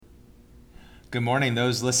Good morning.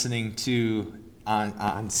 Those listening to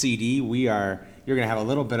on CD, you're going to have a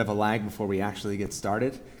little bit of a lag before we actually get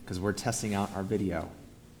started because we're testing out our video.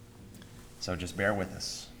 So just bear with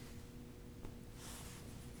us.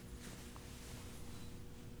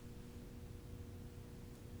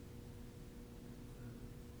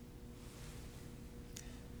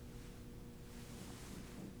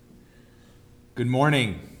 Good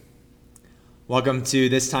morning. Welcome to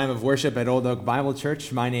this time of worship at Old Oak Bible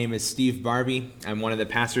Church. My name is Steve Barbie. I'm one of the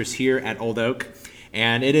pastors here at Old Oak,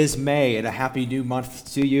 and it is May, and a happy new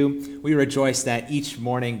month to you. We rejoice that each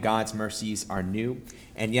morning God's mercies are new,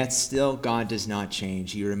 and yet still God does not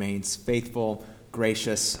change. He remains faithful,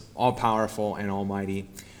 gracious, all-powerful, and almighty.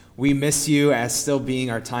 We miss you as still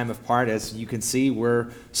being our time apart. As you can see,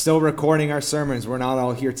 we're still recording our sermons. We're not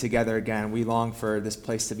all here together again. We long for this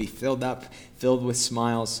place to be filled with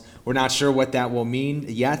smiles. We're not sure what that will mean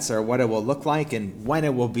yet or what it will look like and when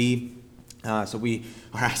it will be. So we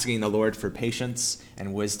are asking the Lord for patience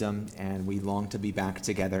and wisdom, and we long to be back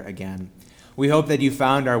together again. We hope that you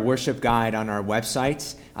found our worship guide on our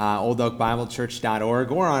website,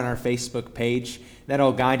 oldoakbiblechurch.org, or on our Facebook page.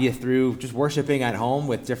 That'll guide you through just worshiping at home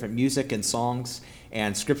with different music and songs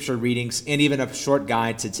and scripture readings, and even a short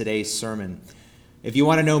guide to today's sermon. If you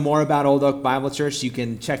want to know more about Old Oak Bible Church, you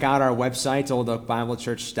can check out our website,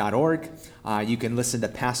 oldoakbiblechurch.org. You can listen to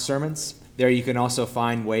past sermons. There you can also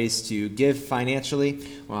find ways to give financially.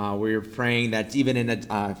 We're praying that even in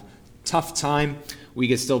a tough time, we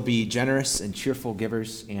can still be generous and cheerful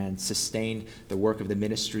givers and sustain the work of the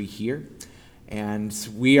ministry here. And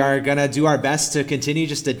we are going to do our best to continue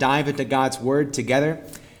just to dive into God's Word together,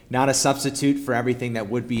 not a substitute for everything that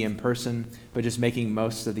would be in person, but just making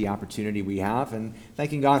most of the opportunity we have and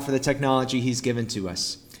thanking God for the technology He's given to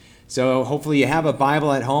us. So hopefully you have a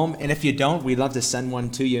Bible at home, and if you don't, we'd love to send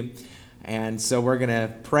one to you. And so we're going to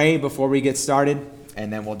pray before we get started,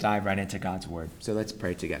 and then we'll dive right into God's Word. So let's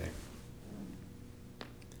pray together.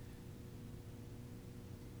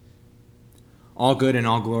 All good and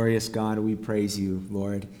all glorious God, we praise you,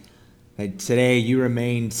 Lord, that today you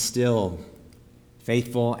remain still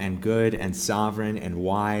faithful and good and sovereign and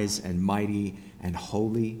wise and mighty and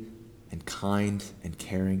holy and kind and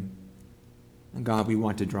caring. And God, we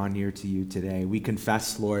want to draw near to you today. We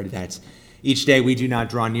confess, Lord, that each day we do not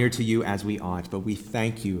draw near to you as we ought, but we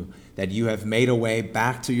thank you that you have made a way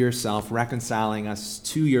back to yourself, reconciling us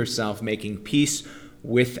to yourself, making peace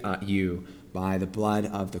with you by the blood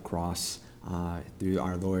of the cross. Through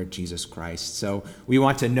our Lord Jesus Christ. So we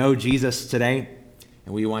want to know Jesus today,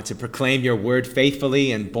 and we want to proclaim your word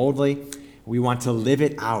faithfully and boldly. We want to live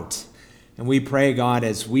it out. And we pray, God,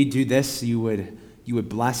 as we do this, you would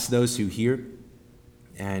bless those who hear,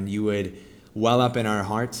 and you would well up in our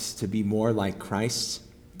hearts to be more like Christ.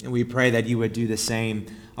 And we pray that you would do the same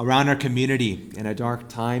around our community in a dark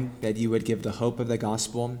time, that you would give the hope of the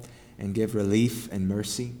gospel and give relief and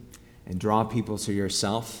mercy and draw people to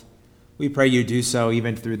yourself. We pray you do so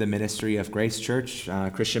even through the ministry of Grace Church,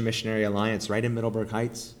 Christian Missionary Alliance, right in Middleburg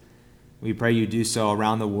Heights. We pray you do so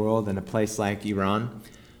around the world in a place like Iran,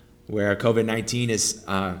 where COVID-19 is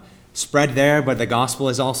spread there, but the gospel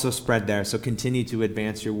is also spread there. So continue to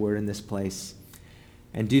advance your word in this place.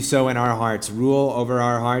 And do so in our hearts. Rule over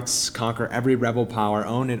our hearts, conquer every rebel power,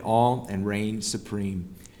 own it all, and reign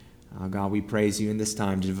supreme. God, we praise you in this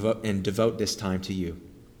time and devote this time to you.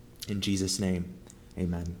 In Jesus' name,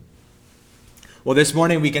 amen. Well, this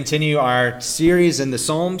morning we continue our series in the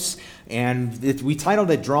Psalms, and we titled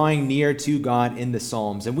it Drawing Near to God in the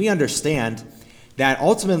Psalms. And we understand that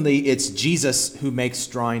ultimately it's Jesus who makes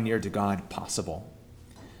drawing near to God possible.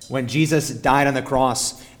 When Jesus died on the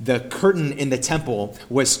cross, the curtain in the temple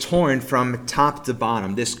was torn from top to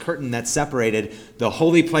bottom, this curtain that separated the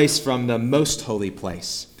holy place from the most holy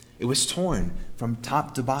place. It was torn from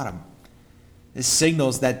top to bottom. This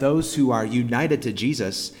signals that those who are united to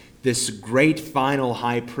Jesus, this great final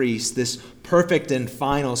high priest, this perfect and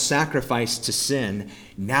final sacrifice to sin,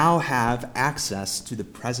 now have access to the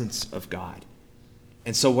presence of God.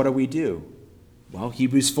 And so what do? Well,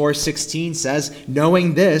 Hebrews 4:16 says,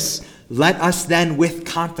 knowing this, let us then with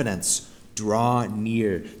confidence draw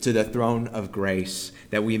near to the throne of grace,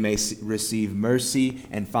 that we may receive mercy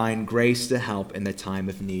and find grace to help in the time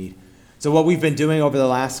of need. So what we've been doing over the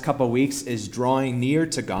last couple of weeks is drawing near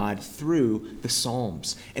to God through the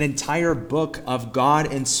Psalms, an entire book of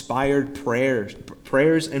God-inspired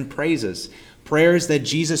prayers and praises, prayers that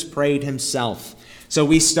Jesus prayed himself. So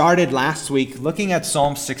we started last week looking at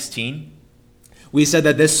Psalm 16. We said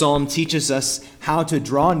that this psalm teaches us how to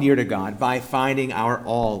draw near to God by finding our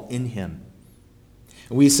all in him.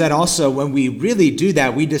 We said also when we really do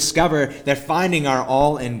that, we discover that finding our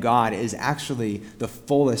all in God is actually the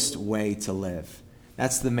fullest way to live.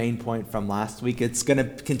 That's the main point from last week. It's going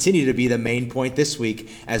to continue to be the main point this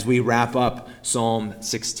week as we wrap up Psalm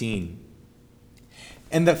 16.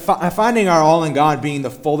 And finding our all in God being the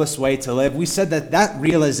fullest way to live, we said that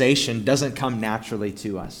realization doesn't come naturally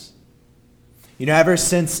to us. Ever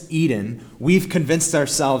since Eden, we've convinced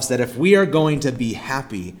ourselves that if we are going to be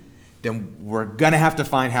happy, then we're going to have to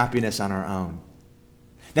find happiness on our own.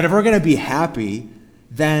 That if we're going to be happy,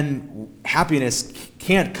 then happiness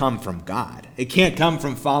can't come from God. It can't come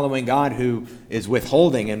from following God who is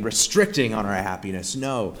withholding and restricting on our happiness.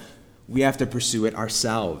 No, we have to pursue it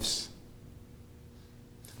ourselves.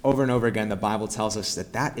 Over and over again, the Bible tells us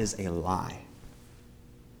that is a lie.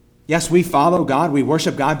 Yes, we follow God. We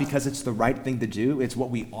worship God because it's the right thing to do. It's what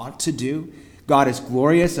we ought to do. God is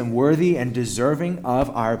glorious and worthy and deserving of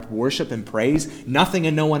our worship and praise. Nothing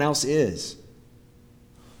and no one else is.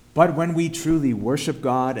 But when we truly worship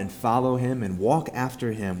God and follow Him and walk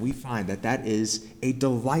after Him, we find that is a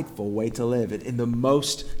delightful way to live, in the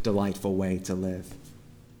most delightful way to live.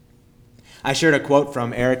 I shared a quote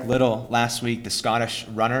from Eric Liddell last week, the Scottish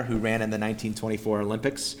runner who ran in the 1924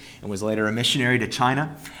 Olympics and was later a missionary to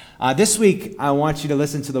China. This week, I want you to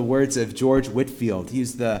listen to the words of George Whitefield.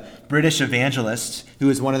 He's the British evangelist who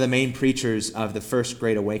was one of the main preachers of the First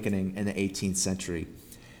Great Awakening in the 18th century.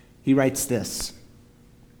 He writes this: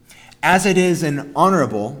 "As it is an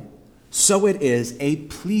honorable, so it is a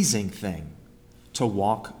pleasing thing to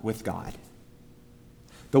walk with God.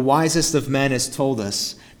 The wisest of men has told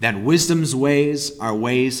us that wisdom's ways are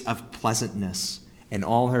ways of pleasantness, and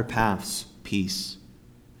all her paths peace.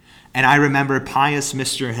 And I remember pious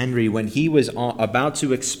Mr. Henry, when he was about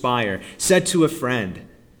to expire, said to a friend,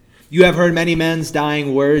 'You have heard many men's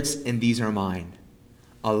dying words, and these are mine.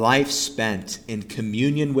 A life spent in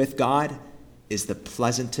communion with God is the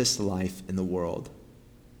pleasantest life in the world.'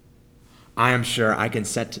 I am sure I can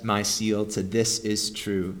set my seal to this is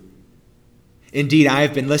true. Indeed, I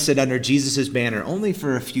have been listed under Jesus' banner only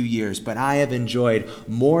for a few years, but I have enjoyed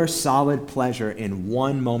more solid pleasure in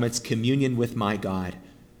one moment's communion with my God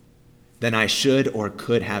than I should or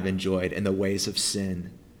could have enjoyed in the ways of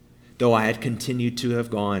sin, though I had continued to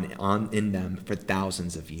have gone on in them for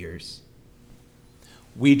thousands of years."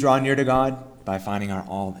 We draw near to God by finding our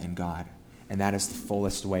all in God, and that is the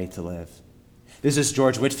fullest way to live. This is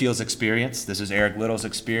George Whitefield's experience. This is Eric Liddell's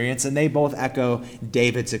experience, and they both echo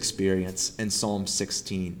David's experience in Psalm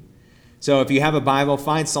 16. So if you have a Bible,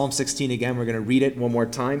 find Psalm 16 again. We're going to read it one more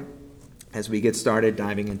time as we get started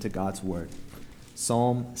diving into God's Word.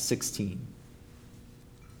 Psalm 16.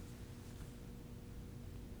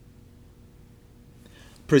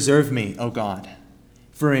 Preserve me, O God,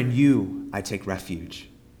 for in you I take refuge.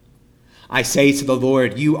 I say to the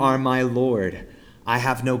Lord, you are my Lord. I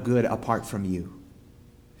have no good apart from you.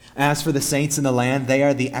 As for the saints in the land, they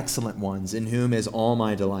are the excellent ones, in whom is all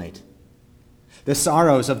my delight. The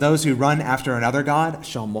sorrows of those who run after another god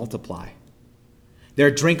shall multiply.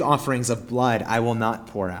 Their drink offerings of blood I will not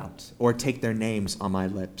pour out, or take their names on my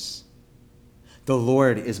lips. The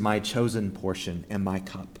Lord is my chosen portion and my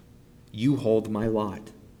cup. You hold my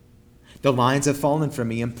lot. The lines have fallen for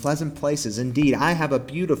me in pleasant places. Indeed, I have a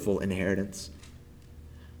beautiful inheritance.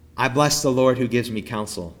 I bless the Lord who gives me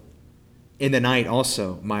counsel. In the night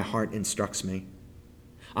also my heart instructs me.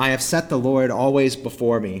 I have set the Lord always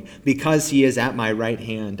before me. Because he is at my right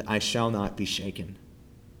hand, I shall not be shaken.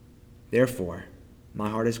 Therefore, my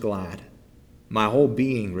heart is glad. My whole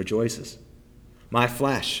being rejoices. My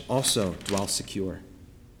flesh also dwells secure.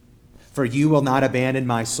 For you will not abandon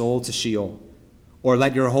my soul to Sheol, or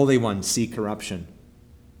let your Holy One see corruption.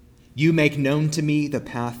 You make known to me the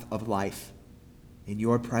path of life. In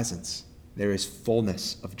your presence there is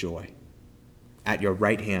fullness of joy. At your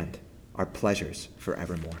right hand are pleasures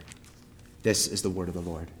forevermore. This is the word of the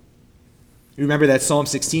Lord. Remember that Psalm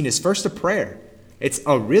 16 is first a prayer. It's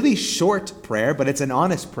a really short prayer, but it's an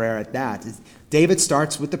honest prayer at that. David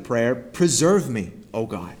starts with the prayer, preserve me, O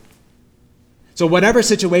God. So whatever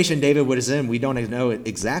situation David was in, we don't know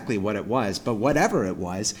exactly what it was, but whatever it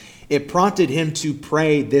was, it prompted him to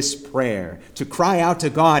pray this prayer, to cry out to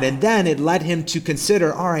God, and then it led him to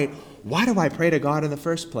consider, all right, why do I pray to God in the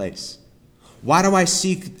first place? Why do I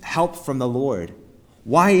seek help from the Lord?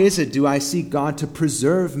 Why is it do I seek God to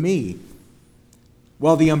preserve me?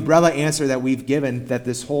 Well, the umbrella answer that we've given, that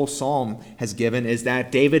this whole psalm has given, is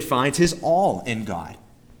that David finds his all in God.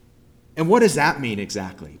 And what does that mean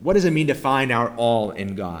exactly? What does it mean to find our all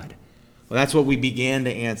in God? Well, that's what we began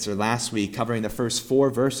to answer last week, covering the first 4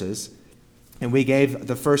 verses. And we gave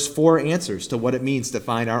the first 4 answers to what it means to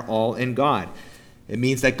find our all in God. It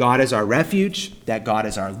means that God is our refuge, that God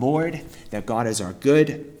is our Lord, that God is our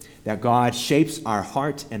good, that God shapes our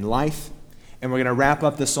heart and life. And we're going to wrap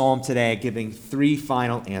up the psalm today giving three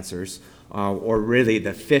final answers, or really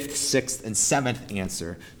the fifth, sixth, and seventh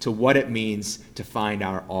answer to what it means to find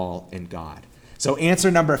our all in God. So answer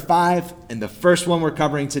number 5, and the first one we're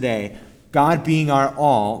covering today, God being our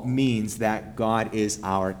all means that God is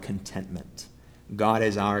our contentment. God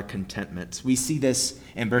is our contentment. We see this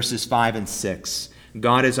in verses 5 and 6.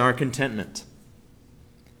 God is our contentment.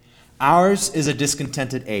 Ours is a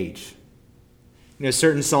discontented age.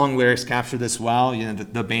 Certain song lyrics capture this well.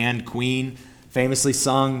 The band Queen famously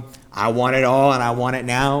sung, "I want it all and I want it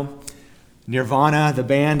now." Nirvana, the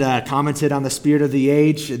band, commented on the spirit of the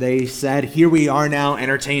age. They said, "Here we are now,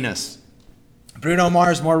 entertain us." Bruno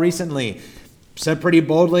Mars more recently said pretty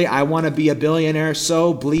boldly, "I want to be a billionaire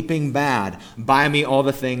so bleeping bad. Buy me all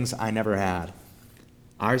the things I never had."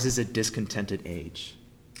 Ours is a discontented age.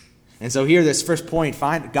 And so here, this first point,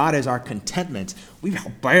 find God is our contentment. We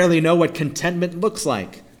barely know what contentment looks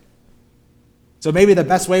like. So maybe the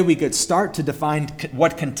best way we could start to define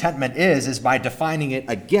what contentment is by defining it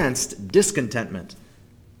against discontentment.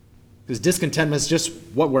 Because discontentment is just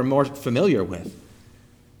what we're more familiar with.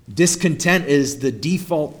 Discontent is the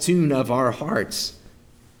default tune of our hearts.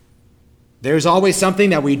 There's always something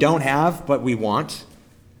that we don't have, but we want.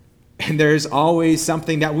 And there's always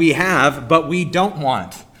something that we have, but we don't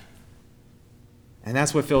want. And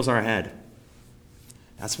that's what fills our head.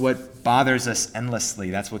 That's what bothers us endlessly.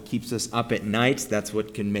 That's what keeps us up at night. That's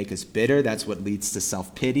what can make us bitter. That's what leads to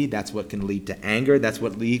self-pity. That's what can lead to anger. That's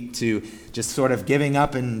what leads to just sort of giving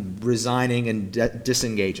up and resigning and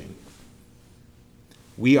disengaging.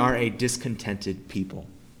 We are a discontented people.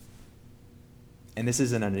 And this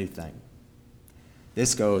isn't a new thing.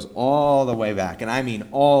 This goes all the way back, and I mean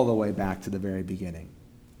all the way back to the very beginning.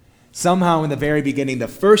 Somehow in the very beginning, the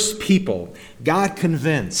first people got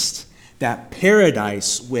convinced that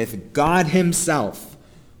paradise with God himself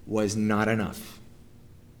was not enough.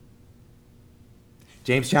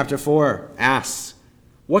 James chapter 4 asks,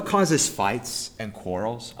 "What causes fights and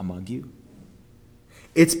quarrels among you?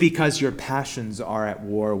 It's because your passions are at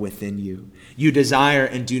war within you. You desire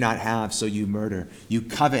and do not have, so you murder. You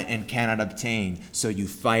covet and cannot obtain, so you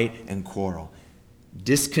fight and quarrel."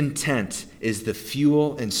 Discontent is the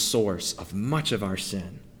fuel and source of much of our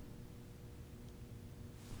sin.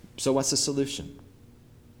 So what's the solution?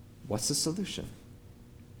 What's the solution?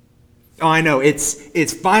 Oh, I know,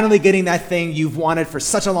 it's finally getting that thing you've wanted for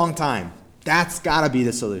such a long time. That's got to be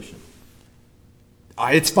the solution.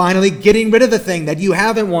 It's finally getting rid of the thing that you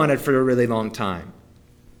haven't wanted for a really long time.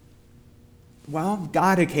 Well,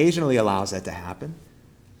 God occasionally allows that to happen.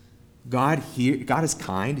 God is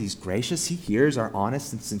kind, he's gracious, he hears our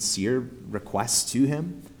honest and sincere requests to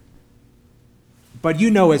him. But you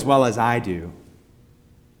know as well as I do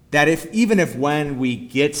that even if when we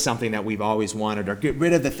get something that we've always wanted or get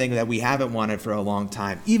rid of the thing that we haven't wanted for a long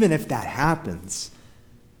time, even if that happens,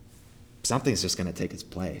 something's just going to take its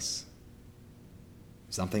place.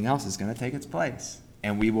 Something else is going to take its place.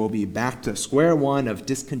 And we will be back to square one of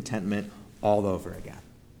discontentment all over again.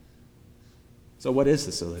 So what is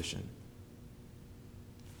the solution?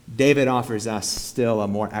 David offers us still a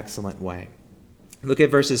more excellent way. Look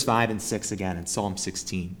at verses 5 and 6 again in Psalm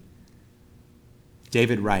 16.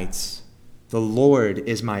 David writes, "The Lord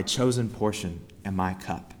is my chosen portion and my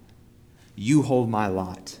cup. You hold my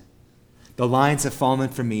lot. The lines have fallen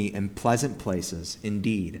for me in pleasant places.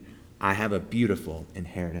 Indeed, I have a beautiful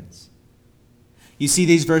inheritance." You see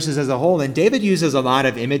these verses as a whole, and David uses a lot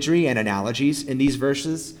of imagery and analogies in these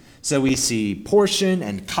verses. So we see portion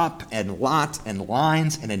and cup and lot and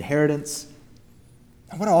lines and inheritance.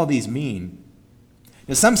 And what do all these mean?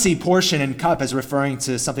 Now, some see portion and cup as referring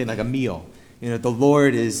to something like a meal. The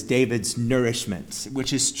Lord is David's nourishment,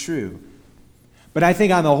 which is true. But I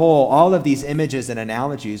think on the whole, all of these images and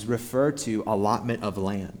analogies refer to allotment of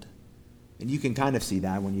land. And you can kind of see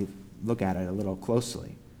that when you look at it a little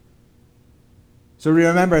closely. So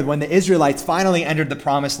remember, when the Israelites finally entered the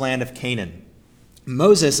promised land of Canaan,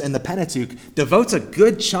 Moses in the Pentateuch devotes a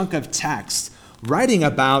good chunk of text writing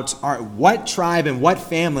about what tribe and what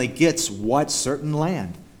family gets what certain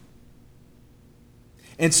land.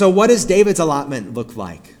 And so what does David's allotment look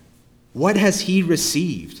like? What has he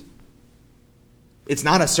received? It's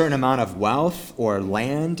not a certain amount of wealth or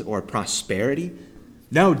land or prosperity.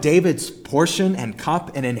 No, David's portion and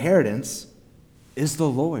cup and inheritance is the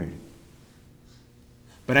Lord.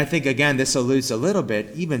 But I think, again, this alludes a little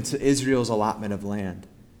bit even to Israel's allotment of land.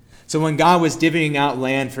 So when God was divvying out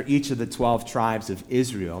land for each of the 12 tribes of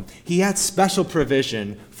Israel, he had special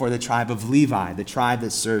provision for the tribe of Levi, the tribe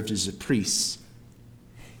that served as the priests.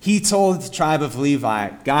 He told the tribe of Levi,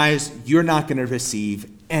 guys, you're not going to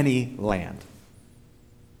receive any land.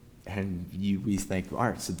 And we think, all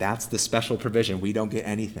right, so that's the special provision. We don't get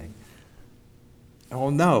anything. Oh,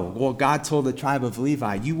 no. Well, God told the tribe of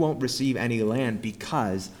Levi, you won't receive any land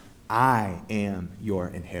because I am your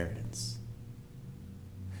inheritance.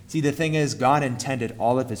 See, the thing is, God intended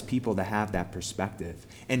all of his people to have that perspective.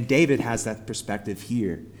 And David has that perspective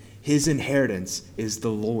here. His inheritance is the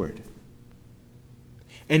Lord.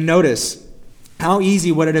 And notice, how easy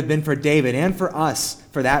would it have been for David, and for us,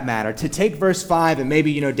 for that matter, to take verse 5, and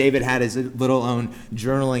maybe, David had his little own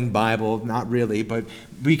journaling Bible, not really, but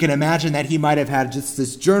we can imagine that he might have had just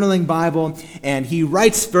this journaling Bible, and he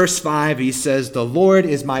writes verse 5, he says, the Lord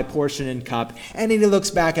is my portion and cup, and then he looks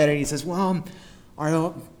back at it and he says, well,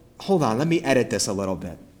 hold on, let me edit this a little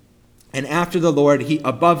bit. And after the Lord,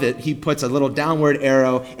 above it, he puts a little downward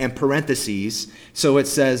arrow and parentheses, so it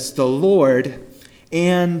says, the Lord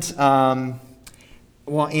and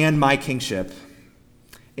my kingship,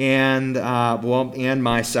 and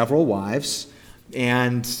my several wives,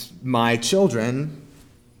 and my children,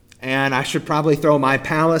 and I should probably throw my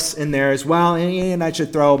palace in there as well, and I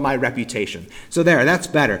should throw my reputation. So that's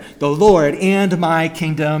better. The Lord and my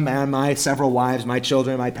kingdom, and my several wives, my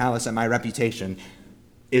children, my palace, and my reputation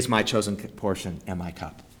is my chosen portion and my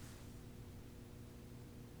cup.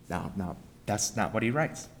 Now, that's not what he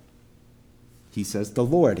writes. He says, the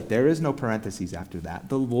Lord. There is no parentheses after that.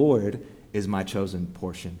 The Lord is my chosen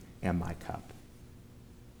portion and my cup.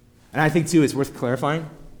 And I think, too, it's worth clarifying.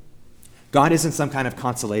 God isn't some kind of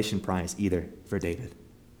consolation prize either for David.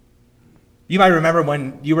 You might remember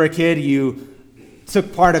when you were a kid, you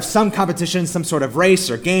took part of some competition, some sort of race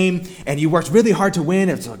or game, and you worked really hard to win,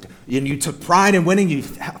 and you took pride in winning, you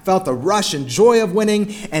felt the rush and joy of winning,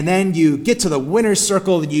 and then you get to the winner's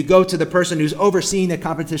circle, and you go to the person who's overseeing the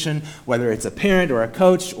competition, whether it's a parent or a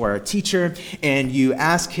coach or a teacher, and you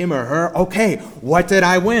ask him or her, okay, what did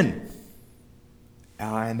I win?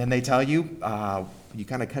 And then they tell you, you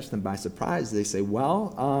kind of catch them by surprise. They say,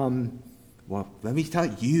 well, let me tell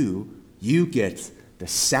you, you get the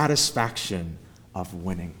satisfaction of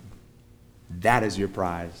winning. That is your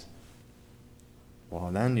prize.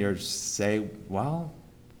 Well, then you say, well,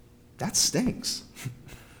 that stinks.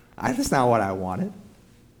 That's not what I wanted.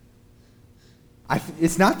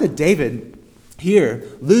 It's not that David here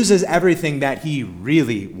loses everything that he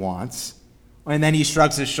really wants, and then he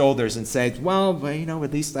shrugs his shoulders and says, well,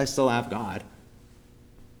 at least I still have God.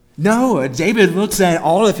 No, David looks at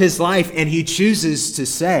all of his life and he chooses to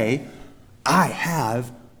say, I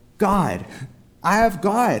have God. I have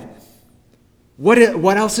God. What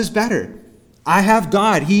else is better? I have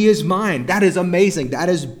God. He is mine. That is amazing. That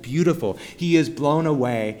is beautiful. He is blown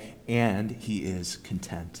away and he is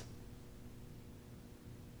content.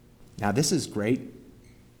 Now, this is great.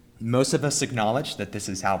 Most of us acknowledge that this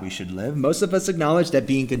is how we should live. Most of us acknowledge that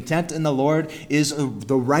being content in the Lord is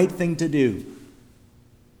the right thing to do.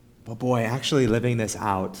 But boy, actually living this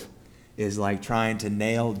out is like trying to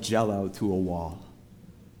nail Jell-O to a wall.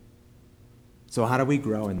 So how do we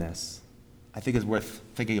grow in this? I think it's worth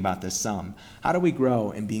thinking about this some. How do we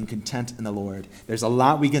grow in being content in the Lord? There's a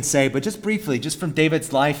lot we can say, but just briefly, just from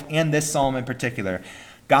David's life and this psalm in particular,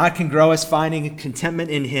 God can grow us finding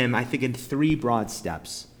contentment in him, I think, in 3 broad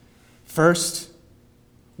steps. First,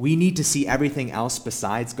 we need to see everything else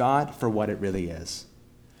besides God for what it really is.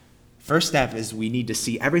 First step is we need to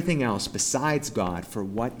see everything else besides God for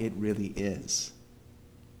what it really is.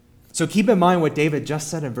 So keep in mind what David just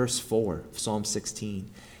said in verse 4 of Psalm 16.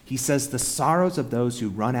 He says, the sorrows of those who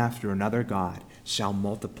run after another God shall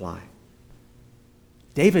multiply.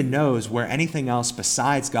 David knows where anything else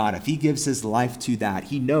besides God, if he gives his life to that,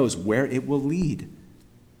 he knows where it will lead.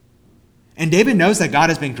 And David knows that God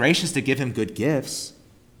has been gracious to give him good gifts.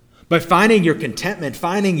 But finding your contentment,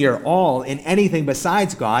 finding your all in anything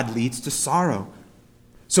besides God leads to sorrow.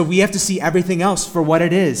 So we have to see everything else for what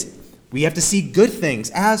it is. We have to see good things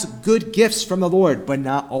as good gifts from the Lord, but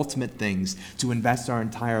not ultimate things to invest our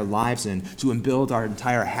entire lives in, to build our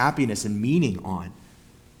entire happiness and meaning on.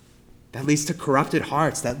 That leads to corrupted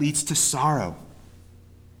hearts. That leads to sorrow.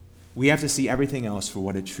 We have to see everything else for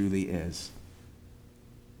what it truly is.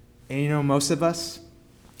 And most of us,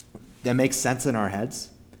 that makes sense in our heads.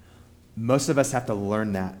 Most of us have to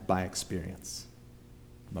learn that by experience.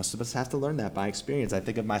 Most of us have to learn that by experience. I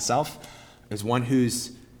think of myself as one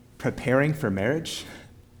who's preparing for marriage.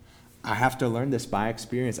 I have to learn this by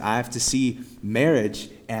experience. I have to see marriage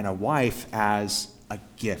and a wife as a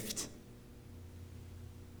gift.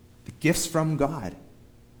 The gifts from God.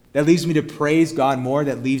 That leads me to praise God more.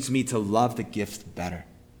 That leads me to love the gift better.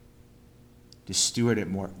 to steward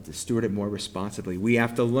it more responsibly. We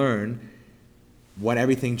have to learn what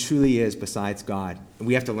everything truly is besides God. And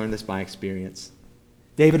we have to learn this by experience.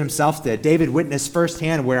 David himself did. David witnessed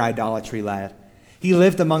firsthand where idolatry led. He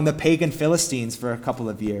lived among the pagan Philistines for a couple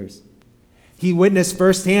of years. He witnessed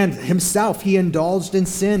firsthand himself. He indulged in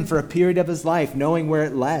sin for a period of his life, knowing where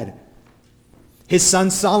it led. His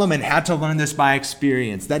son Solomon had to learn this by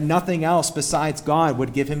experience, that nothing else besides God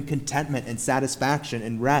would give him contentment and satisfaction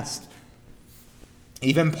and rest.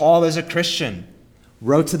 Even Paul, as a Christian,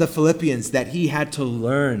 wrote to the Philippians that he had to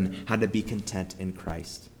learn how to be content in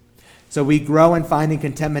Christ. So we grow in finding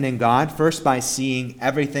contentment in God, first by seeing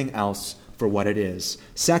everything else for what it is.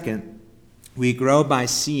 Second, we grow by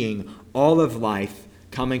seeing all of life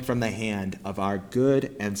coming from the hand of our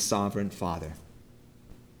good and sovereign Father.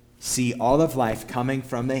 See all of life coming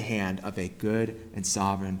from the hand of a good and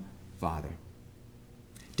sovereign Father.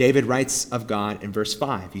 David writes of God in verse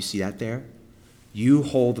 5. You see that there? You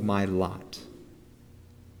hold my lot.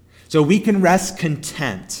 So we can rest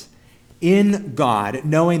content in God,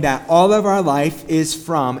 knowing that all of our life is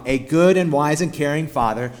from a good and wise and caring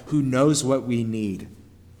Father who knows what we need,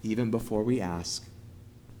 even before we ask,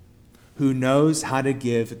 who knows how to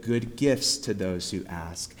give good gifts to those who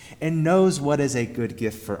ask, and knows what is a good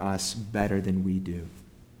gift for us better than we do.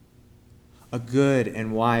 A good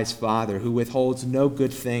and wise Father who withholds no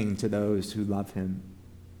good thing to those who love him.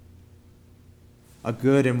 A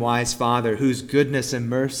good and wise Father whose goodness and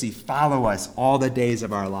mercy follow us all the days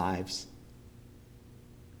of our lives.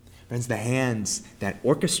 Friends, the hands that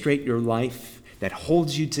orchestrate your life, that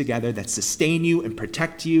hold you together, that sustain you and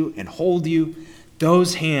protect you and hold you,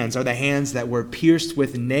 those hands are the hands that were pierced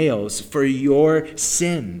with nails for your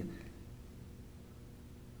sin,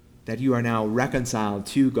 that you are now reconciled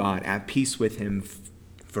to God, at peace with him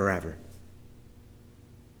forever.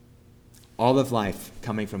 All of life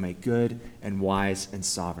coming from a good and wise and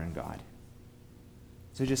sovereign God.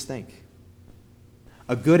 So just think.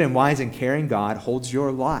 A good and wise and caring God holds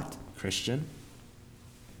your lot, Christian,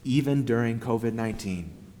 even during COVID-19.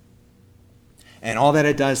 And all that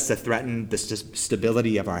it does to threaten the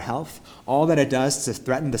stability of our health, all that it does to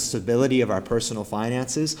threaten the stability of our personal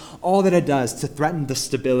finances, all that it does to threaten the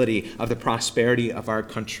stability of the prosperity of our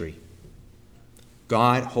country.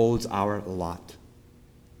 God holds our lot.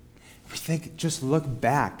 We think, just look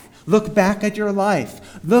back. Look back at your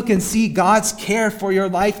life. Look and see God's care for your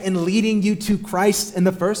life in leading you to Christ in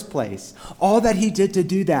the first place. All that he did to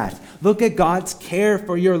do that. Look at God's care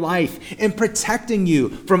for your life in protecting you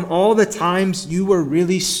from all the times you were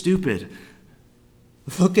really stupid.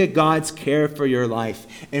 Look at God's care for your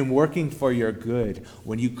life in working for your good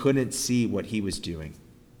when you couldn't see what he was doing.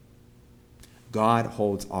 God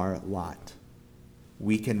holds our lot.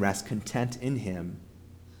 We can rest content in him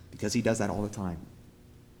because he does that all the time,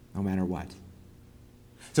 no matter what.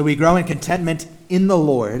 So we grow in contentment in the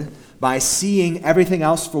Lord by seeing everything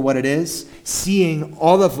else for what it is, seeing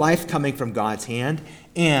all of life coming from God's hand,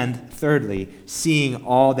 and thirdly, seeing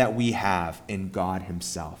all that we have in God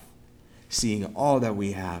himself. Seeing all that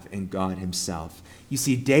we have in God himself. You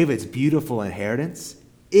see, David's beautiful inheritance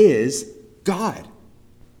is God.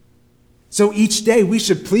 So each day we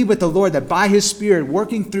should plead with the Lord that by his Spirit,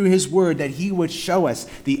 working through his word, that he would show us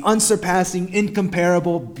the unsurpassing,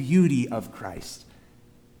 incomparable beauty of Christ.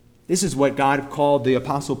 This is what God called the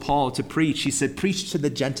Apostle Paul to preach. He said, preach to the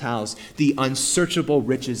Gentiles the unsearchable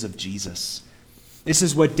riches of Jesus. This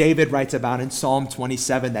is what David writes about in Psalm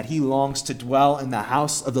 27, that he longs to dwell in the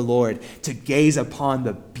house of the Lord, to gaze upon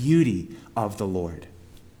the beauty of the Lord.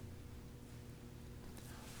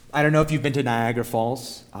 I don't know if you've been to Niagara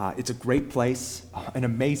Falls. It's a great place, an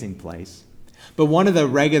amazing place. But one of the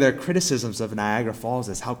regular criticisms of Niagara Falls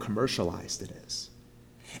is how commercialized it is.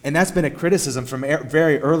 And that's been a criticism from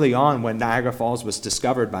very early on when Niagara Falls was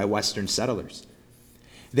discovered by Western settlers.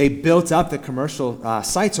 They built up the commercial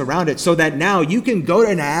sites around it so that now you can go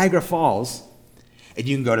to Niagara Falls and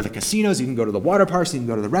you can go to the casinos, you can go to the water parks, you can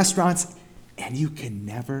go to the restaurants, and you can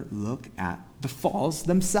never look at the falls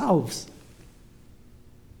themselves.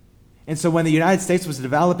 And so when the United States was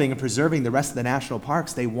developing and preserving the rest of the national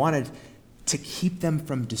parks, they wanted to keep them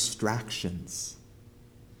from distractions.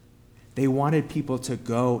 They wanted people to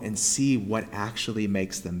go and see what actually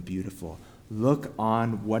makes them beautiful. Look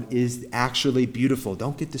on what is actually beautiful.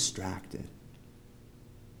 Don't get distracted.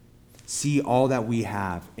 See all that we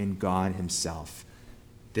have in God himself.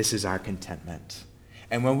 This is our contentment.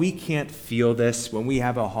 And when we can't feel this, when we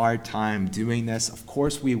have a hard time doing this, of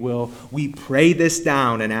course we will. We pray this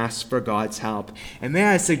down and ask for God's help. And may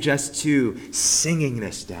I suggest too, singing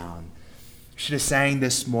this down. should have sang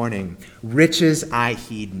this morning, riches I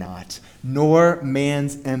heed not, nor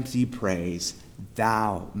man's empty praise,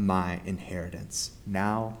 thou my inheritance,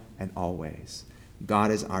 now and always.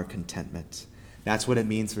 God is our contentment. That's what it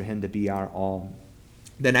means for him to be our all.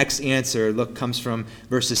 The next answer, comes from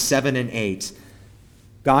verses 7 and 8.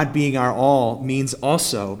 God being our all means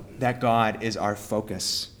also that God is our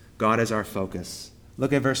focus. God is our focus.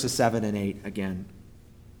 Look at verses 7 and 8 again.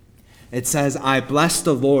 It says, I bless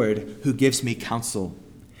the Lord who gives me counsel.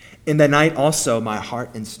 In the night also my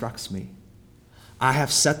heart instructs me. I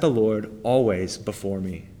have set the Lord always before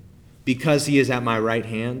me. Because he is at my right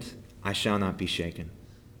hand, I shall not be shaken.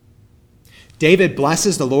 David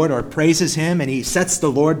blesses the Lord or praises him, and he sets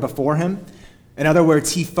the Lord before him. In other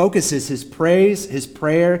words, he focuses his praise, his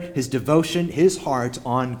prayer, his devotion, his heart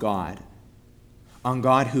on God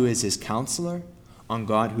who is his counselor, on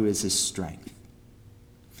God who is his strength.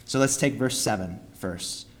 So let's take verse 7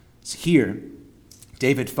 first. So here,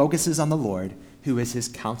 David focuses on the Lord who is his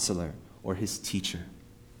counselor or his teacher.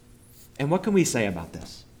 And what can we say about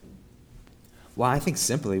this? Well, I think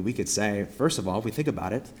simply we could say, first of all, if we think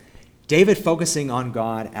about it, David focusing on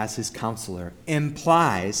God as his counselor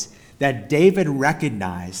implies that David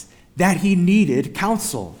recognized that he needed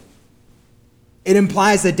counsel. It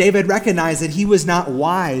implies that David recognized that he was not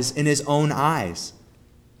wise in his own eyes.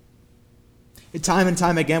 Time and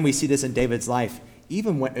time again, we see this in David's life.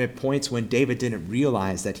 Even at points when David didn't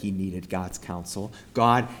realize that he needed God's counsel,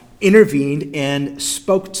 God intervened and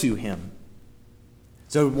spoke to him.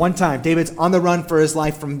 So one time, David's on the run for his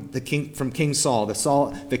life from King Saul,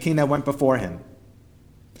 the king that went before him.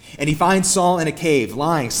 And he finds Saul in a cave,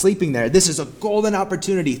 lying, sleeping there. This is a golden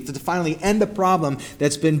opportunity to finally end the problem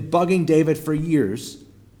that's been bugging David for years.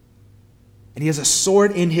 And he has a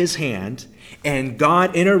sword in his hand, and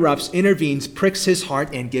God intervenes, pricks his heart,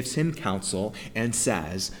 and gives him counsel, and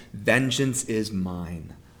says, vengeance is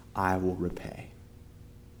mine, I will repay.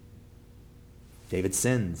 David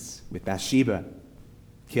sins with Bathsheba,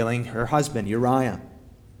 killing her husband, Uriah.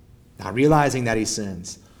 Not realizing that he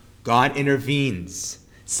sins, God intervenes,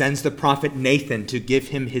 sends the prophet Nathan to give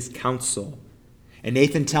him his counsel. And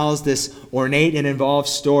Nathan tells this ornate and involved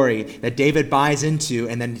story that David buys into,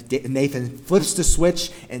 and then Nathan flips the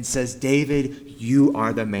switch and says, David, you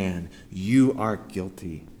are the man. You are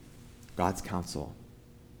guilty. God's counsel.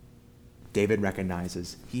 David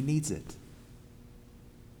recognizes he needs it.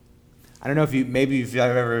 I don't know if you've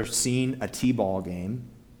ever seen a T-ball game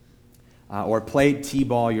or played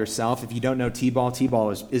T-ball yourself. If you don't know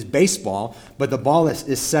T-ball is baseball, but the ball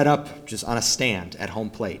is set up just on a stand at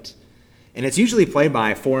home plate. And it's usually played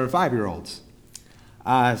by 4 and 5-year-olds.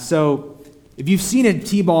 So if you've seen a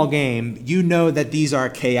T-ball game, you know that these are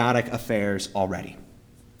chaotic affairs already.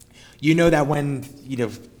 You know that when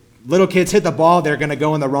little kids hit the ball, they're going to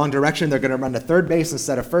go in the wrong direction. They're going to run to third base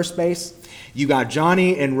instead of first base. You got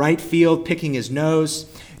Johnny in right field picking his nose.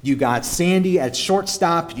 You got Sandy at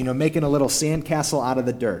shortstop, making a little sandcastle out of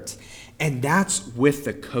the dirt. And that's with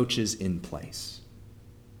the coaches in place.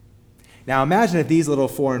 Now imagine if these little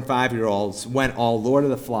 4 and 5-year-olds went all Lord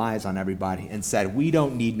of the Flies on everybody and said, we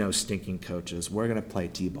don't need no stinking coaches. We're going to play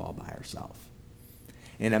T-ball by ourselves.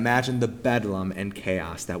 And imagine the bedlam and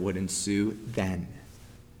chaos that would ensue then.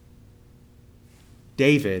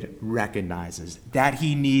 David recognizes that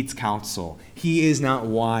he needs counsel. He is not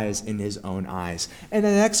wise in his own eyes. And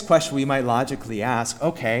the next question we might logically ask,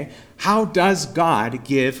 okay, how does God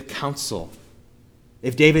give counsel?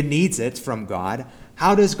 If David needs it from God,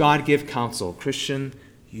 how does God give counsel? Christian,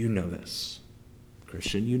 you know this.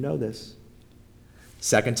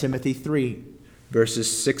 2 Timothy 3,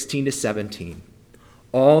 verses 16 to 17.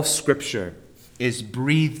 All Scripture is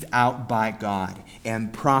breathed out by God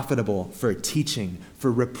and profitable for teaching,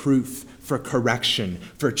 for reproof, for correction,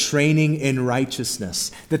 for training in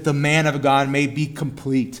righteousness, that the man of God may be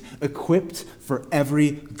complete, equipped for every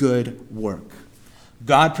good work.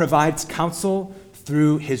 God provides counsel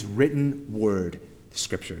through his written word, the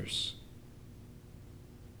Scriptures.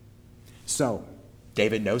 So,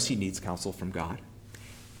 David knows he needs counsel from God,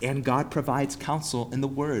 and God provides counsel in the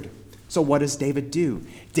word. So what does David do?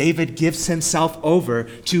 David gives himself over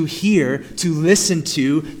to hear, to listen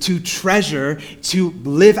to treasure, to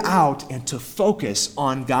live out, and to focus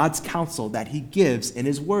on God's counsel that he gives in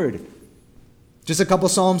his word. Just a couple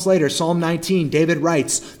Psalms later, Psalm 19, David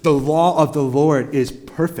writes, the law of the Lord is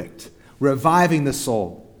perfect, reviving the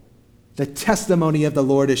soul. The testimony of the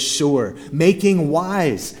Lord is sure, making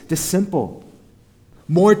wise the simple.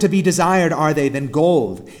 More to be desired are they than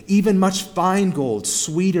gold, even much fine gold,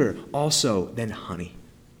 sweeter also than honey.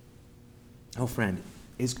 Oh, friend,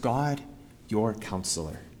 is God your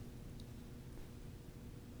counselor?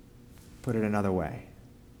 Put it another way.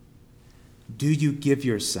 Do you give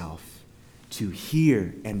yourself to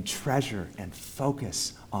hear and treasure and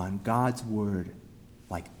focus on God's word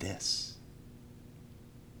like this?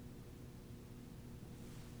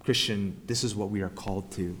 Christian, this is what we are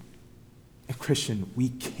called to. And Christian, we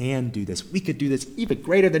can do this. We could do this even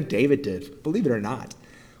greater than David did, believe it or not.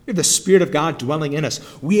 We have the Spirit of God dwelling in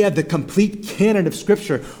us. We have the complete canon of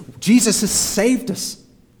Scripture. Jesus has saved us.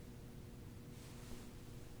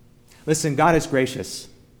 Listen, God is gracious.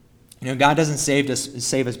 God doesn't save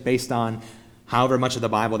us based on however much of the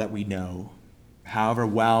Bible that we know, however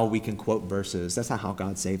well we can quote verses. That's not how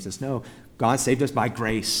God saves us. No, God saved us by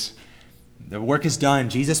grace. The work is done.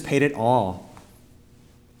 Jesus paid it all.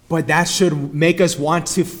 But that should make us want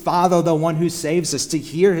to follow the one who saves us, to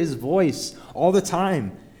hear his voice all the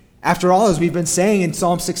time. After all, as we've been saying in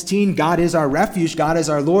Psalm 16, God is our refuge, God is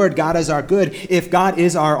our Lord, God is our good. If God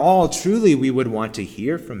is our all, truly we would want to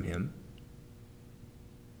hear from him.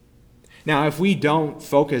 Now, if we don't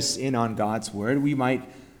focus in on God's word, we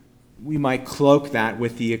might cloak that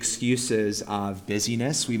with the excuses of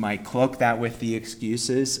busyness. We might cloak that with the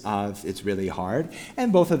excuses of it's really hard.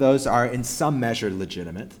 And both of those are in some measure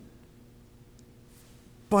legitimate.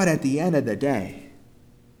 But at the end of the day,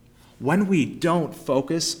 when we don't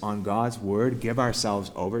focus on God's word, give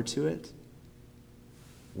ourselves over to it,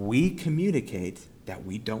 we communicate that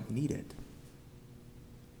we don't need it.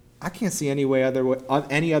 I can't see any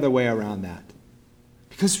other way around that.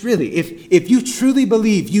 Because really, if you truly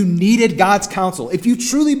believe you needed God's counsel, if you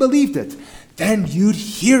truly believed it, then you'd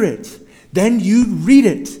hear it. Then you'd read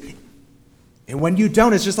it. And when you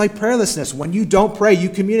don't, it's just like prayerlessness. When you don't pray, you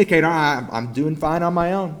communicate, I'm doing fine on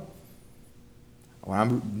my own.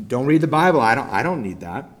 Don't read the Bible. I don't need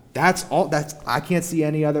that. That's all. I can't see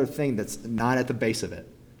any other thing that's not at the base of it.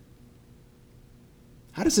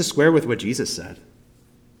 How does this square with what Jesus said?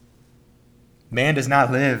 Man does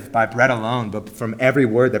not live by bread alone, but from every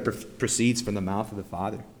word that proceeds from the mouth of the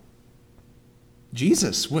Father.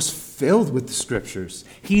 Jesus was filled with the Scriptures.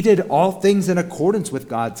 He did all things in accordance with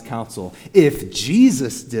God's counsel. If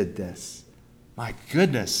Jesus did this, my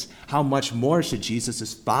goodness, how much more should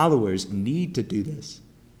Jesus' followers need to do this?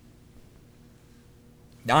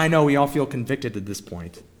 Now I know we all feel convicted at this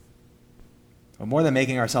point. But more than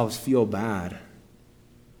making ourselves feel bad,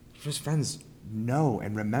 just friends, know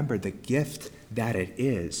and remember the gift that it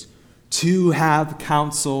is to have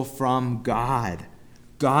counsel from God,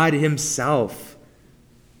 God himself.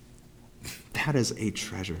 That is a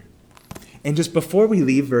treasure. And just before we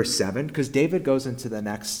leave verse 7, because David goes into the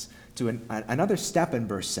next, to another step in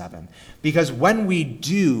verse 7, because when we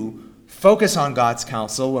do focus on God's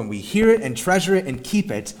counsel, when we hear it and treasure it and keep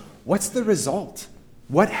it, what's the result?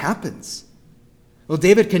 What happens? Well,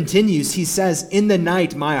 David continues, he says, in the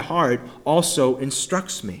night my heart also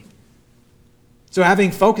instructs me. So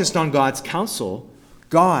having focused on God's counsel,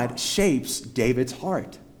 God shapes David's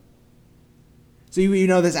heart. So you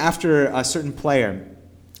know this, after a certain player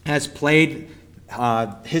has played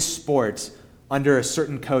his sport under a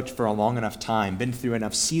certain coach for a long enough time, been through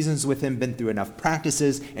enough seasons with him, been through enough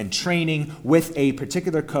practices and training with a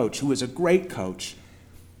particular coach who is a great coach,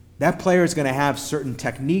 that player is going to have certain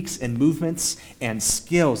techniques and movements and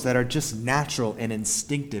skills that are just natural and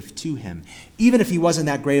instinctive to him. Even if he wasn't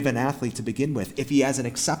that great of an athlete to begin with, if he has an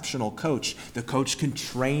exceptional coach, the coach can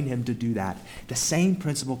train him to do that. The same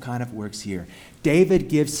principle kind of works here. David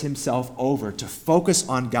gives himself over to focus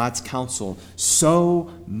on God's counsel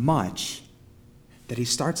so much that he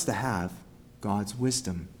starts to have God's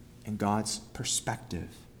wisdom and God's perspective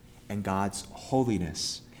and God's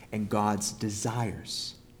holiness and God's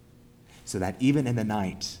desires, so that even in the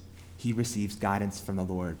night, he receives guidance from the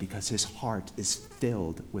Lord because his heart is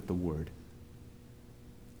filled with the word.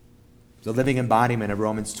 The living embodiment of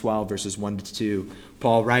Romans 12, verses 1 to 2,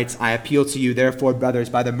 Paul writes, I appeal to you, therefore, brothers,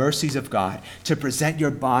 by the mercies of God, to present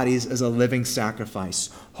your bodies as a living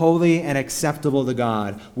sacrifice, holy and acceptable to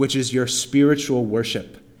God, which is your spiritual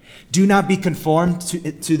worship. Do not be conformed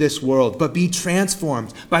to this world, but be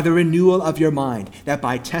transformed by the renewal of your mind, that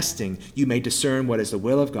by testing you may discern what is the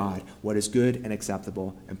will of God, what is good and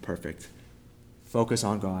acceptable and perfect. Focus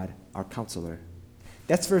on God, our counselor.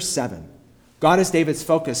 That's verse 7. God is David's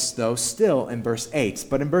focus, though, still in verse 8.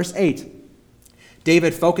 But in verse 8,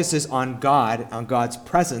 David focuses on God, on God's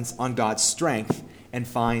presence, on God's strength, and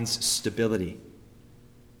finds stability.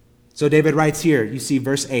 So David writes here, you see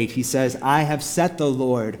verse 8, he says, I have set the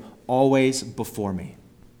Lord always before me.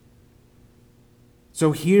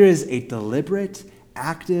 So here is a deliberate,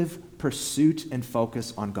 active pursuit and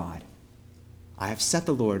focus on God. I have set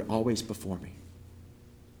the Lord always before me.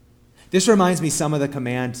 This reminds me some of the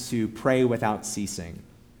command to pray without ceasing.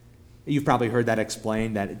 You've probably heard that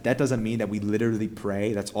explained, that doesn't mean that we literally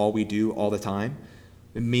pray. That's all we do all the time.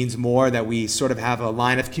 It means more that we sort of have a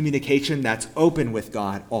line of communication that's open with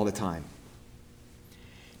God all the time.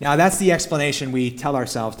 Now, that's the explanation we tell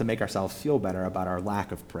ourselves to make ourselves feel better about our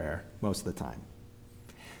lack of prayer most of the time.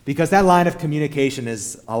 Because that line of communication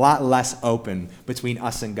is a lot less open between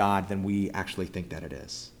us and God than we actually think that it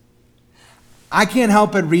is. I can't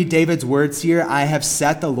help but read David's words here. I have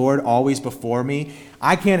set the Lord always before me.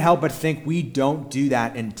 I can't help but think we don't do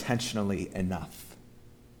that intentionally enough.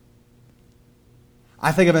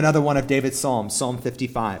 I think of another one of David's Psalms, Psalm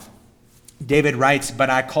 55. David writes, "But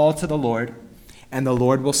I call to the Lord, and the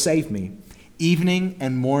Lord will save me. Evening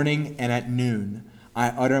and morning and at noon, I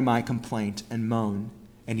utter my complaint and moan,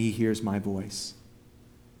 and he hears my voice."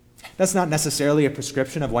 That's not necessarily a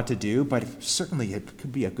prescription of what to do, but certainly it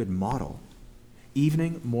could be a good model.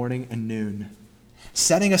 Evening, morning, and noon.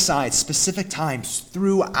 Setting aside specific times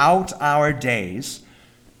throughout our days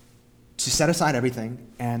to set aside everything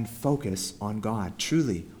and focus on God,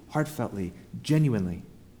 truly, heartfeltly, genuinely.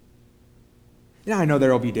 Yeah, I know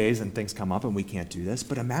there will be days and things come up and we can't do this,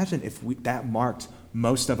 but imagine if that marked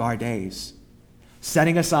most of our days.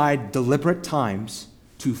 Setting aside deliberate times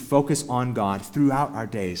to focus on God throughout our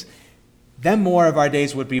days. Then more of our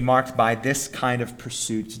days would be marked by this kind of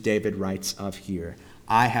pursuit David writes of here.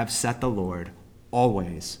 I have set the Lord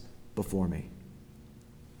always before me.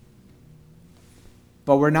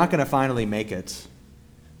 But we're not going to finally make it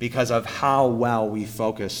because of how well we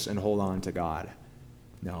focus and hold on to God.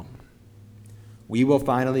 No. We will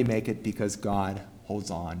finally make it because God holds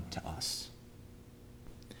on to us.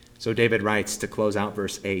 So David writes to close out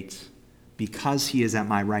verse 8, "Because he is at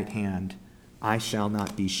my right hand, I shall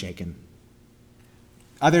not be shaken."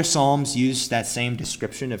 Other psalms use that same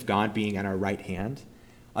description of God being at our right hand.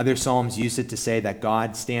 Other psalms use it to say that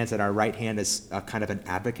God stands at our right hand as a kind of an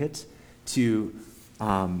advocate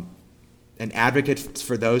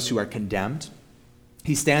for those who are condemned.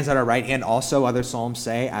 He stands at our right hand also, other psalms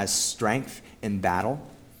say, as strength in battle.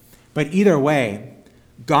 But either way,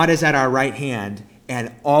 God is at our right hand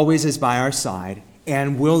and always is by our side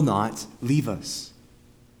and will not leave us.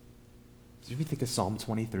 Did you think of Psalm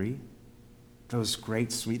 23? Those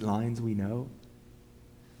great sweet lines we know.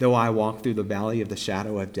 "Though I walk through the valley of the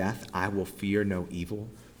shadow of death, I will fear no evil,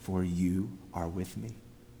 for you are with me."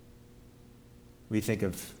 We think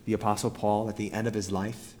of the Apostle Paul at the end of his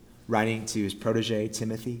life, writing to his protege,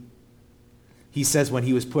 Timothy. He says when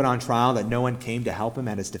he was put on trial that no one came to help him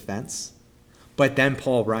at his defense. But then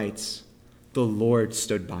Paul writes, "The Lord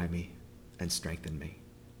stood by me and strengthened me."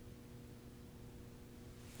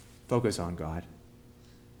 Focus on God,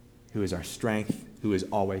 who is our strength, who is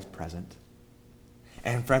always present.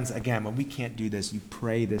 And friends, again, when we can't do this, you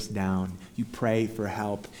pray this down. You pray for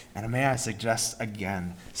help. And may I suggest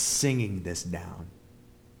again, singing this down.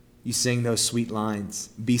 You sing those sweet lines,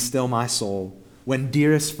 "Be still my soul, when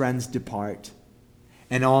dearest friends depart,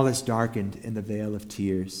 and all is darkened in the veil of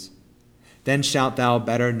tears. Then shalt thou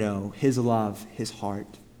better know his love, his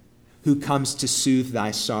heart, who comes to soothe thy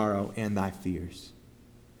sorrow and thy fears.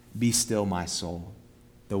 Be still my soul,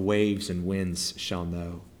 the waves and winds shall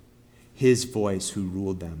know his voice who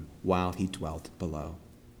ruled them while he dwelt below."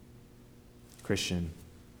 Christian,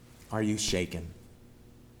 are you shaken?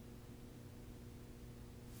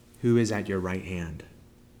 Who is at your right hand,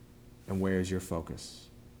 and where is your focus?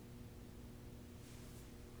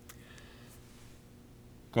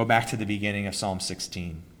 Go back to the beginning of Psalm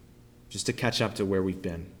 16, just to catch up to where we've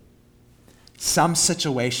been. Some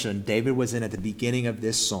situation David was in at the beginning of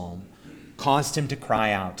this psalm caused him to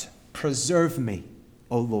cry out, "Preserve me,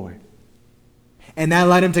 O Lord." And that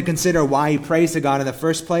led him to consider why he prays to God in the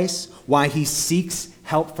first place, why he seeks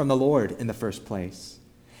help from the Lord in the first place.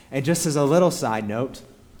 And just as a little side note,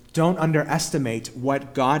 don't underestimate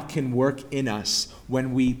what God can work in us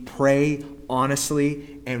when we pray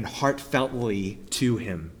honestly and heartfeltly to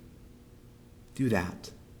him. Do that.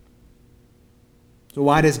 So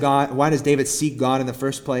why does David seek God in the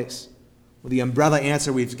first place? Well, the umbrella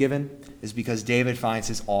answer we've given is because David finds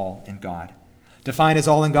his all in God. To find his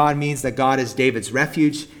all in God means that God is David's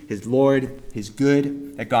refuge, his Lord, his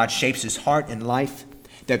good, that God shapes his heart and life,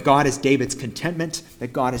 that God is David's contentment,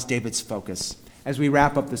 that God is David's focus. As we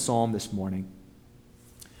wrap up the psalm this morning,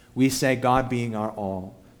 we say God being our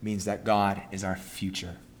all means that God is our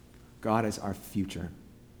future. God is our future.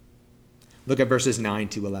 Look at verses 9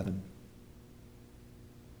 to 11.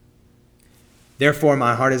 "Therefore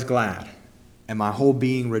my heart is glad, and my whole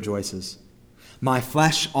being rejoices. My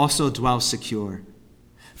flesh also dwells secure.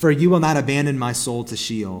 For you will not abandon my soul to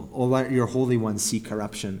Sheol, or let your Holy One see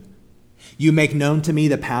corruption. You make known to me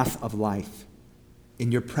the path of life.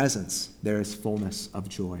 In your presence there is fullness of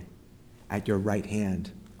joy. At your right hand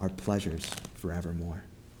are pleasures forevermore.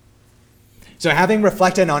 So having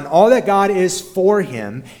reflected on all that God is for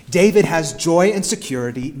him, David has joy and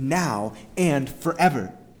security now and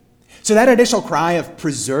forever. So that initial cry of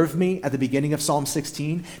preserve me at the beginning of Psalm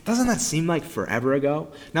 16, doesn't that seem like forever ago?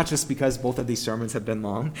 Not just because both of these sermons have been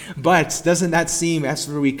long, but doesn't that seem, as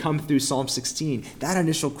we come through Psalm 16, that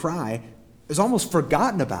initial cry is almost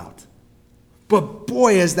forgotten about. But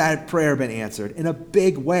boy, has that prayer been answered in a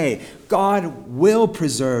big way. God will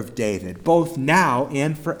preserve David, both now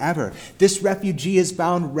and forever. This refugee has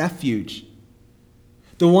found refuge.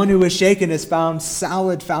 The one who is shaken has found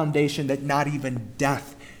solid foundation that not even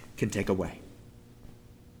death can take away.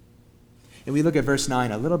 And we look at verse 9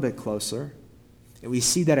 a little bit closer, and we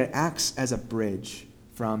see that it acts as a bridge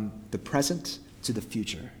from the present to the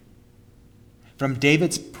future. From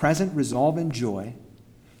David's present resolve and joy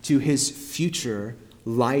to his future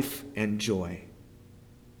life and joy.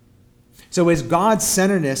 So his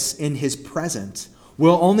God-centeredness in his present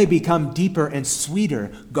will only become deeper and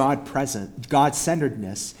sweeter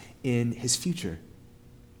God-centeredness in his future.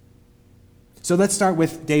 So let's start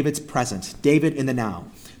with David's present, David in the now.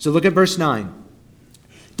 So look at verse 9.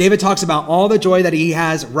 David talks about all the joy that he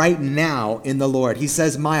has right now in the Lord. He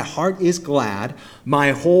says, my heart is glad,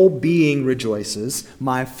 my whole being rejoices,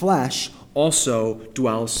 my flesh also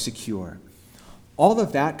dwells secure. All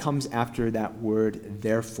of that comes after that word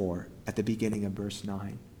therefore at the beginning of verse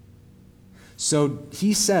 9. So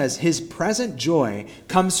he says his present joy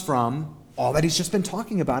comes from all that he's just been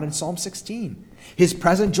talking about in Psalm 16. His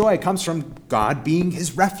present joy comes from God being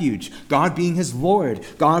his refuge, God being his Lord,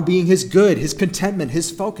 God being his good, his contentment, his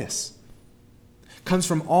focus. Comes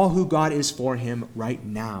from all who God is for him right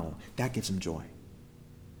now. That gives him joy.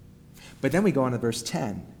 But then we go on to verse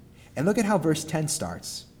 10, and look at how verse 10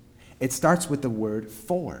 starts. It starts with the word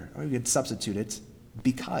for, or you could substitute it,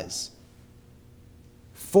 because.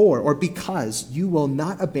 For, or because you will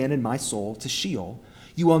not abandon my soul to Sheol,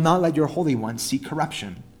 you will not let your Holy One see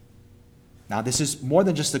corruption. Now, this is more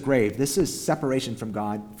than just the grave. This is separation from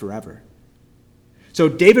God forever. So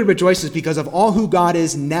David rejoices because of all who God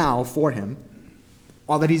is now for him,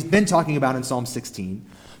 all that he's been talking about in Psalm 16.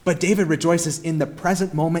 But David rejoices in the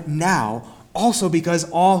present moment now, also because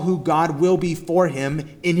all who God will be for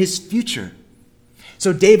him in his future.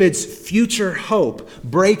 So David's future hope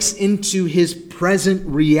breaks into his present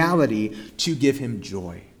reality to give him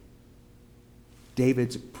joy.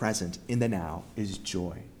 David's present in the now is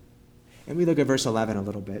joy. And we look at verse 11 a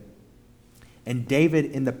little bit. And David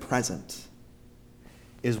in the present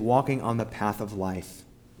is walking on the path of life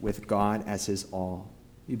with God as his all.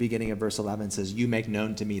 The beginning of verse 11 says, you make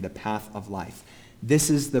known to me the path of life. This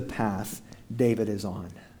is the path David is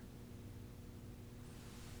on.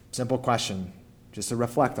 Simple question, just to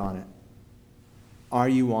reflect on it. Are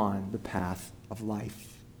you on the path of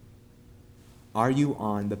life? Are you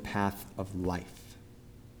on the path of life?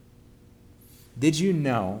 Did you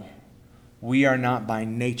know we are not by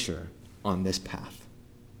nature on this path?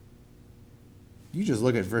 You just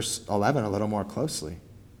look at verse 11 a little more closely.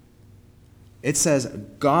 It says,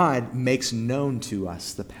 God makes known to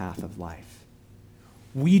us the path of life.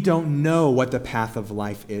 We don't know what the path of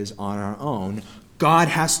life is on our own. God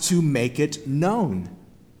has to make it known.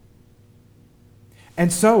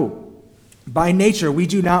 And so, by nature, we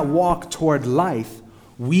do not walk toward life,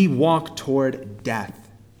 we walk toward death.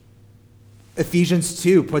 Ephesians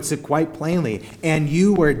 2 puts it quite plainly, and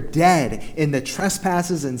you were dead in the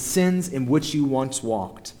trespasses and sins in which you once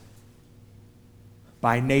walked.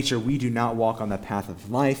 By nature, we do not walk on the path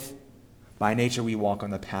of life. By nature, we walk on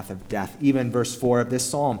the path of death. Even verse 4 of this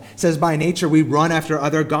psalm says, by nature, we run after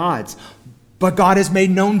other gods. But God has made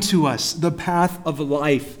known to us the path of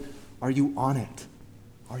life. Are you on it?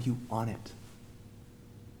 Are you on it?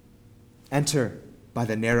 Enter by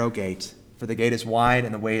the narrow gate, for the gate is wide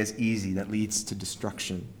and the way is easy that leads to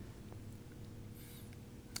destruction.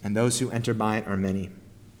 And those who enter by it are many.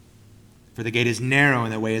 For the gate is narrow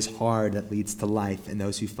and the way is hard that leads to life, and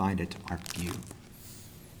those who find it are few.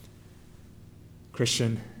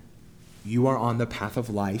 Christian, you are on the path of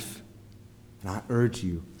life, and I urge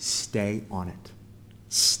you, stay on it.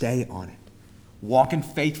 Stay on it. Walk in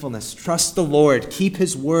faithfulness. Trust the Lord. Keep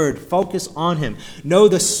his word. Focus on him. Know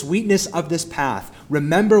the sweetness of this path.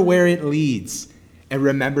 Remember where it leads. And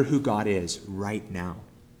remember who God is right now.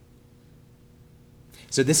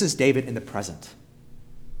 So this is David in the present.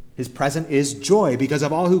 His present is joy because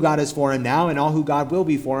of all who God is for him now and all who God will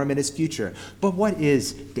be for him in his future. But what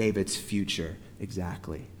is David's future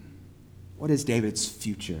exactly? What is David's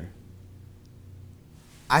future?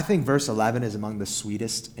 I think verse 11 is among the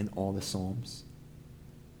sweetest in all the Psalms.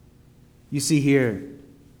 You see here,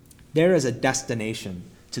 there is a destination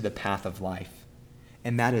to the path of life,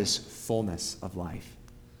 and that is fullness of life.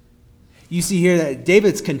 You see here that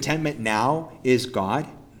David's contentment now is God,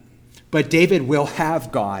 but David will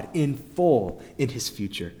have God in full in his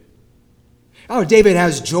future. Oh, David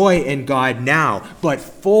has joy in God now, but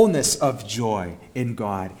fullness of joy in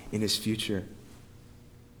God in his future.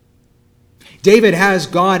 David has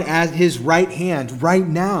God at his right hand right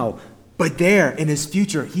now, but there in his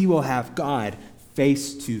future, he will have God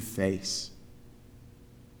face to face.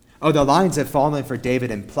 Oh, the lines have fallen for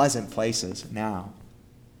David in pleasant places now,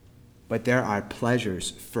 but there are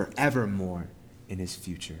pleasures forevermore in his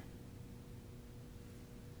future.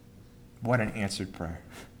 What an answered prayer.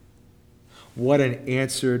 What an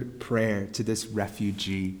answered prayer to this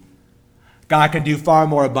refugee. God can do far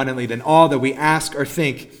more abundantly than all that we ask or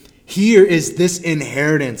think. Here is this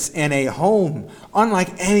inheritance and a home unlike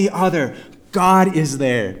any other. God is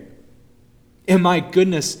there. And my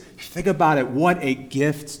goodness, think about it. What a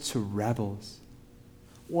gift to rebels.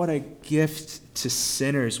 What a gift to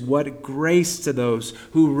sinners. What grace to those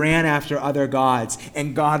who ran after other gods.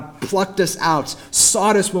 And God plucked us out,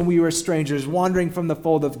 sought us when we were strangers, wandering from the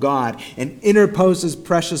fold of God, and interposed his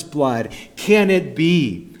precious blood. Can it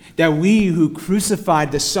be that we who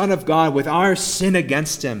crucified the Son of God with our sin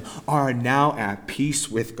against him are now at peace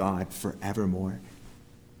with God forevermore?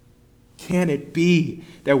 Can it be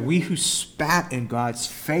that we who spat in God's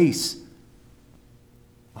face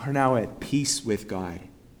are now at peace with God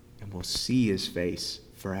and will see his face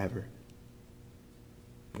forever?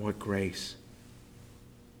 What grace.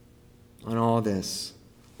 On all this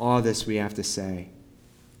we have to say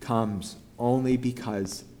comes only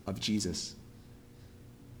because of Jesus.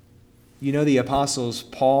 You know, the apostles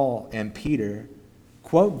Paul and Peter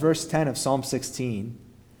quote verse 10 of Psalm 16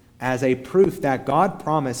 as a proof that God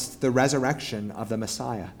promised the resurrection of the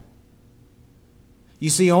Messiah.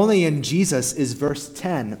 You see, only in Jesus is verse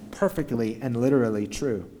 10 perfectly and literally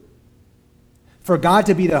true. For God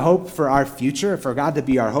to be the hope for our future, for God to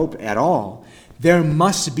be our hope at all, there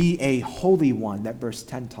must be a holy one that verse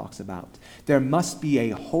 10 talks about. There must be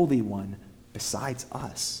a holy one besides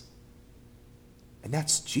us. And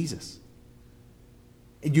that's Jesus.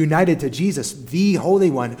 United to Jesus, the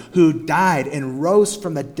Holy One who died and rose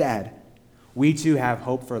from the dead, we too have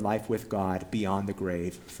hope for life with God beyond the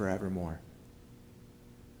grave forevermore.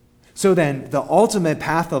 So then, the ultimate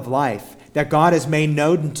path of life that God has made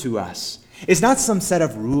known to us is not some set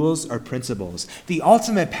of rules or principles. The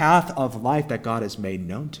ultimate path of life that God has made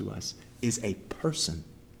known to us is a person.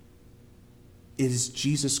 It is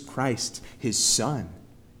Jesus Christ, his Son.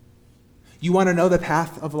 You want to know the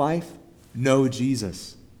path of life? Know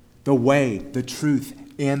Jesus, the way, the truth,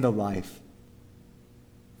 and the life.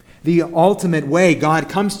 The ultimate way God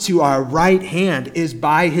comes to our right hand is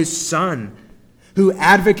by his Son, who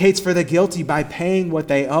advocates for the guilty by paying what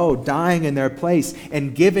they owe, dying in their place,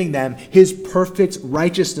 and giving them his perfect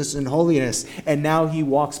righteousness and holiness. And now he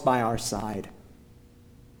walks by our side.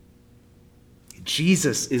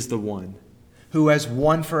 Jesus is the one who has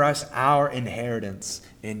won for us our inheritance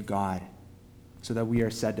in God, so that we are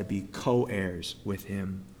said to be co-heirs with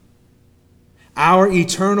him. Our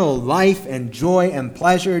eternal life and joy and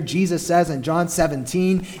pleasure, Jesus says in John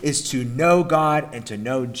 17, is to know God and to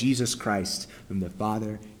know Jesus Christ, whom the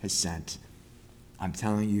Father has sent. I'm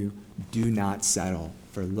telling you, do not settle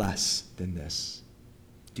for less than this.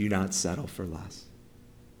 Do not settle for less.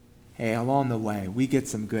 Hey, along the way, we get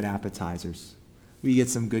some good appetizers. We get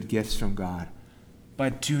some good gifts from God.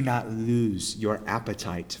 But do not lose your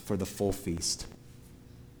appetite for the full feast.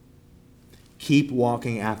 Keep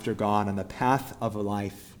walking after God on the path of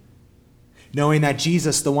life, knowing that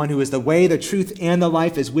Jesus, the one who is the way, the truth, and the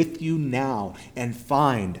life, is with you now, and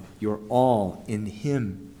find your all in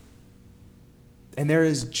him. And there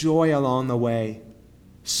is joy along the way,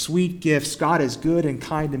 sweet gifts. God is good and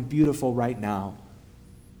kind and beautiful right now.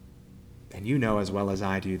 And you know as well as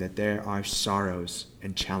I do that there are sorrows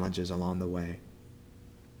and challenges along the way.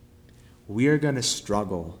 We are going to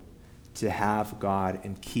struggle to have God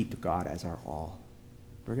and keep God as our all.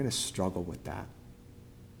 We're going to struggle with that.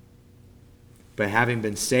 But having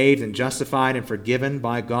been saved and justified and forgiven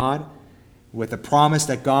by God, with the promise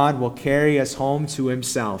that God will carry us home to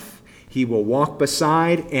himself, he will walk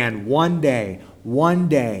beside, and one day,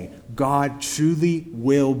 God truly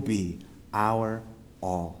will be our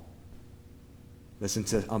all. Listen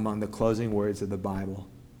to among the closing words of the Bible.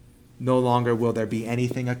 No longer will there be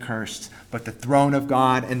anything accursed, but the throne of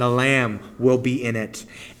God and the Lamb will be in it,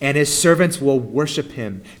 and his servants will worship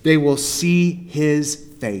him. They will see his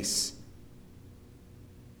face,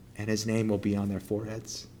 and his name will be on their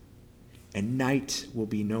foreheads. and night will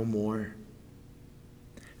be no more.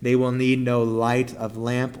 They will need no light of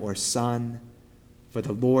lamp or sun, for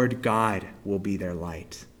the Lord God will be their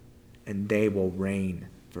light, and they will reign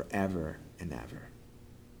forever and ever.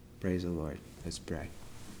 Praise the Lord. Let's pray.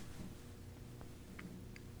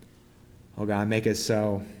 Oh God, make it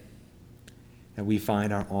so that we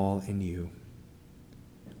find our all in you.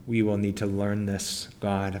 We will need to learn this,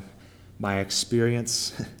 God, by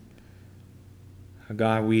experience.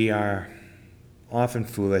 God, we are often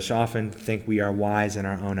foolish, often think we are wise in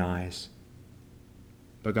our own eyes.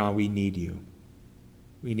 But God, we need you.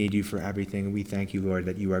 We need you for everything. We thank you, Lord,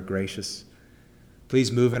 that you are gracious.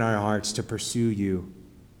 Please move in our hearts to pursue you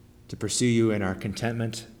in our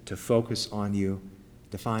contentment, to focus on you,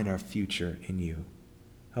 to find our future in you.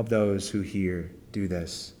 Help those who hear do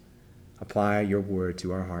this. Apply your word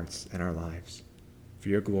to our hearts and our lives. For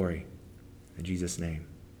your glory. In Jesus' name,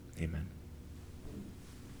 amen.